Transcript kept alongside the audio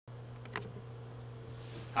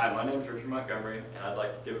Hi, my name is Richard Montgomery, and I'd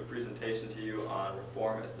like to give a presentation to you on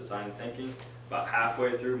reform as design thinking. About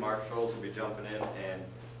halfway through, Mark Scholes will be jumping in and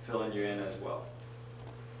filling you in as well.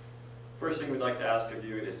 First thing we'd like to ask of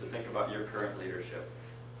you is to think about your current leadership.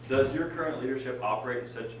 Does your current leadership operate in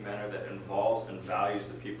such a manner that involves and values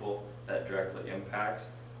the people that directly impacts?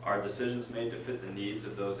 Are decisions made to fit the needs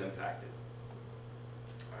of those impacted?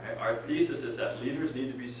 All right. Our thesis is that leaders need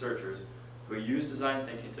to be searchers who use design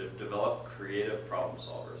thinking to develop creative problem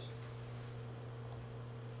solvers.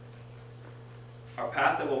 Our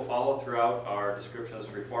path that we'll follow throughout our description of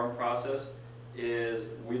this reform process is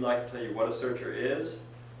we'd like to tell you what a searcher is,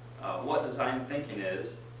 what design thinking is,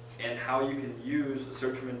 and how you can use a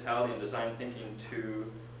searcher mentality and design thinking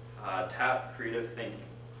to tap creative thinking.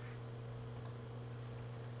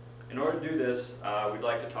 In order to do this, we'd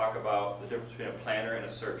like to talk about the difference between a planner and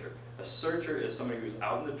a searcher. A searcher is somebody who's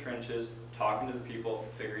out in the trenches, talking to the people,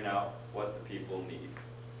 figuring out what the people need.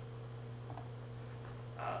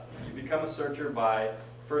 You become a searcher by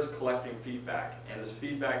first collecting feedback, and this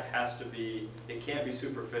feedback has to be, it can't be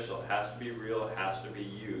superficial, it has to be real, it has to be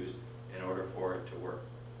used in order for it to work.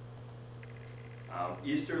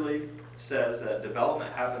 Easterly says that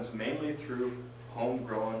development happens mainly through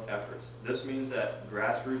homegrown efforts. This means that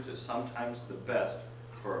grassroots is sometimes the best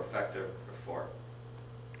for effective reform.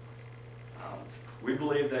 We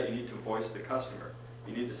believe that you need to voice the customer.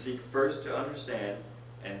 You need to seek first to understand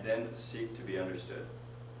and then seek to be understood.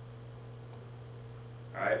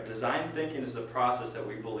 All right, design thinking is the process that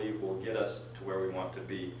we believe will get us to where we want to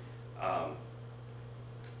be.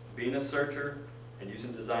 Being a searcher and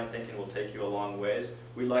using design thinking will take you a long ways.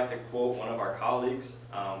 We'd like to quote one of our colleagues,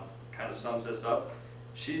 kind of sums this up.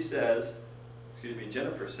 She says,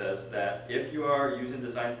 Jennifer says that if you are using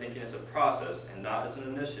design thinking as a process and not as an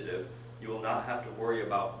initiative, you will not have to worry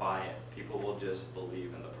about buy-in. People will just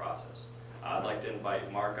believe in the process. I'd like to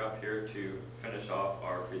invite Mark up here to finish off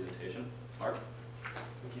our presentation. Mark?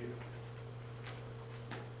 Thank you.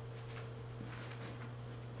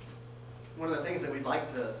 One of the things that we'd like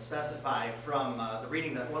to specify from the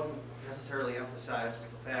reading that wasn't necessarily emphasized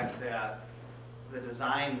was the fact that the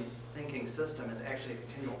design thinking system is actually a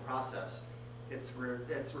continual process. It's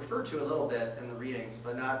referred to a little bit in the readings,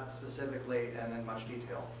 but not specifically and in much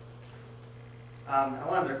detail. I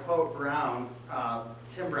wanted to quote Brown,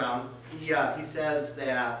 Tim Brown. He says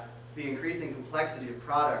that the increasing complexity of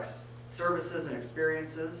products, services, and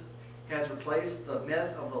experiences has replaced the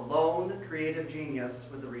myth of the lone creative genius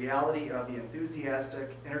with the reality of the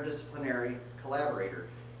enthusiastic, interdisciplinary collaborator.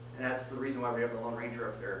 And that's the reason why we have the Lone Ranger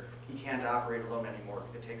up there. He can't operate alone anymore.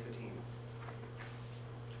 It takes a team.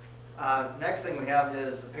 Next thing we have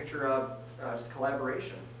is a picture of just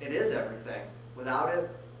collaboration. It is everything. Without it,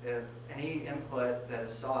 any input that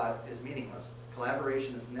is sought is meaningless.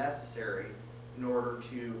 Collaboration is necessary in order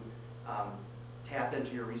to tap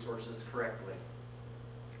into your resources correctly.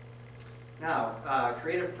 Now,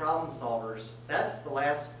 creative problem solvers, that's the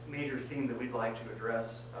last major theme that we'd like to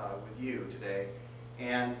address with you today.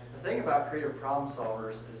 And the thing about creative problem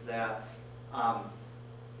solvers is that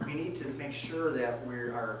we need to make sure that we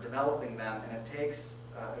are developing them, and it takes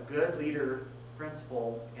a good leader,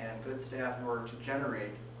 principal, and good staff in order to generate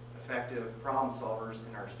effective problem solvers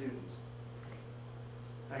in our students.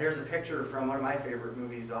 Now here's a picture from one of my favorite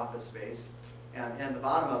movies, Office Space. And the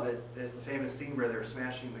bottom of it is the famous scene where they're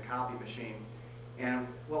smashing the copy machine. And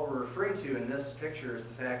what we're referring to in this picture is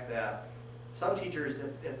the fact that some teachers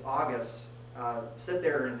at August sit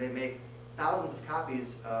there and they make thousands of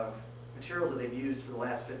copies of materials that they've used for the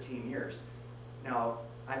last 15 years. Now,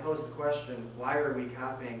 I pose the question, why are we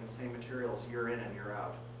copying the same materials year in and year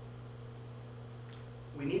out?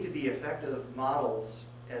 We need to be effective models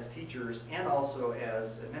as teachers and also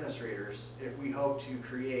as administrators if we hope to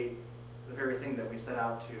create the very thing that we set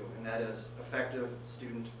out to, and that is effective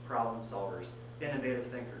student problem solvers, innovative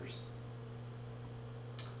thinkers.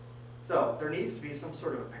 So there needs to be some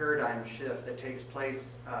sort of a paradigm shift that takes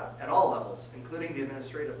place at all levels, including the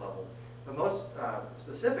administrative level. But most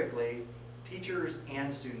specifically, teachers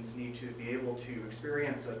and students need to be able to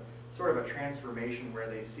experience a sort of a transformation where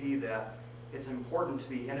they see that it's important to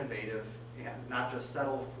be innovative and not just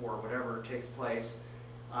settle for whatever takes place.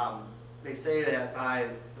 They say that by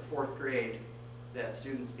the 4th grade that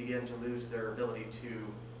students begin to lose their ability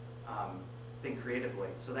to think creatively.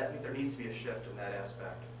 So that there needs to be a shift in that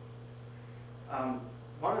aspect.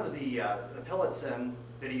 One of the Pillotson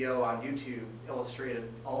video on YouTube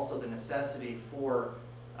illustrated also the necessity for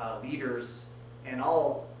leaders and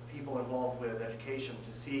all people involved with education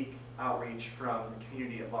to seek outreach from the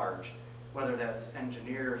community at large, whether that's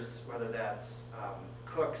engineers, whether that's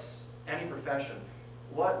cooks, any profession.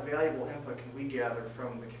 what valuable input can we gather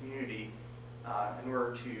from the community in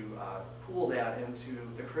order to pool that into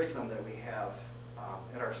the curriculum that we have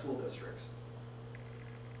at our school districts.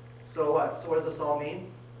 So what does this all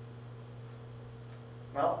mean?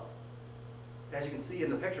 Well, as you can see in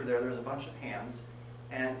the picture there's a bunch of hands,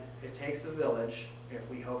 and it takes a village if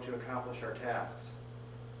we hope to accomplish our tasks.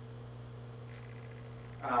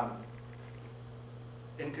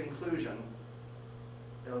 In conclusion,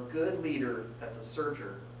 a good leader that's a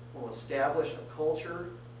searcher will establish a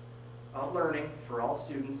culture of learning for all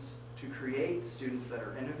students, to create students that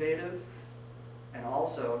are innovative, and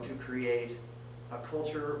also to create a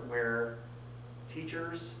culture where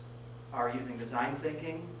teachers are using design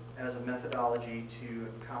thinking as a methodology to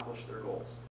accomplish their goals.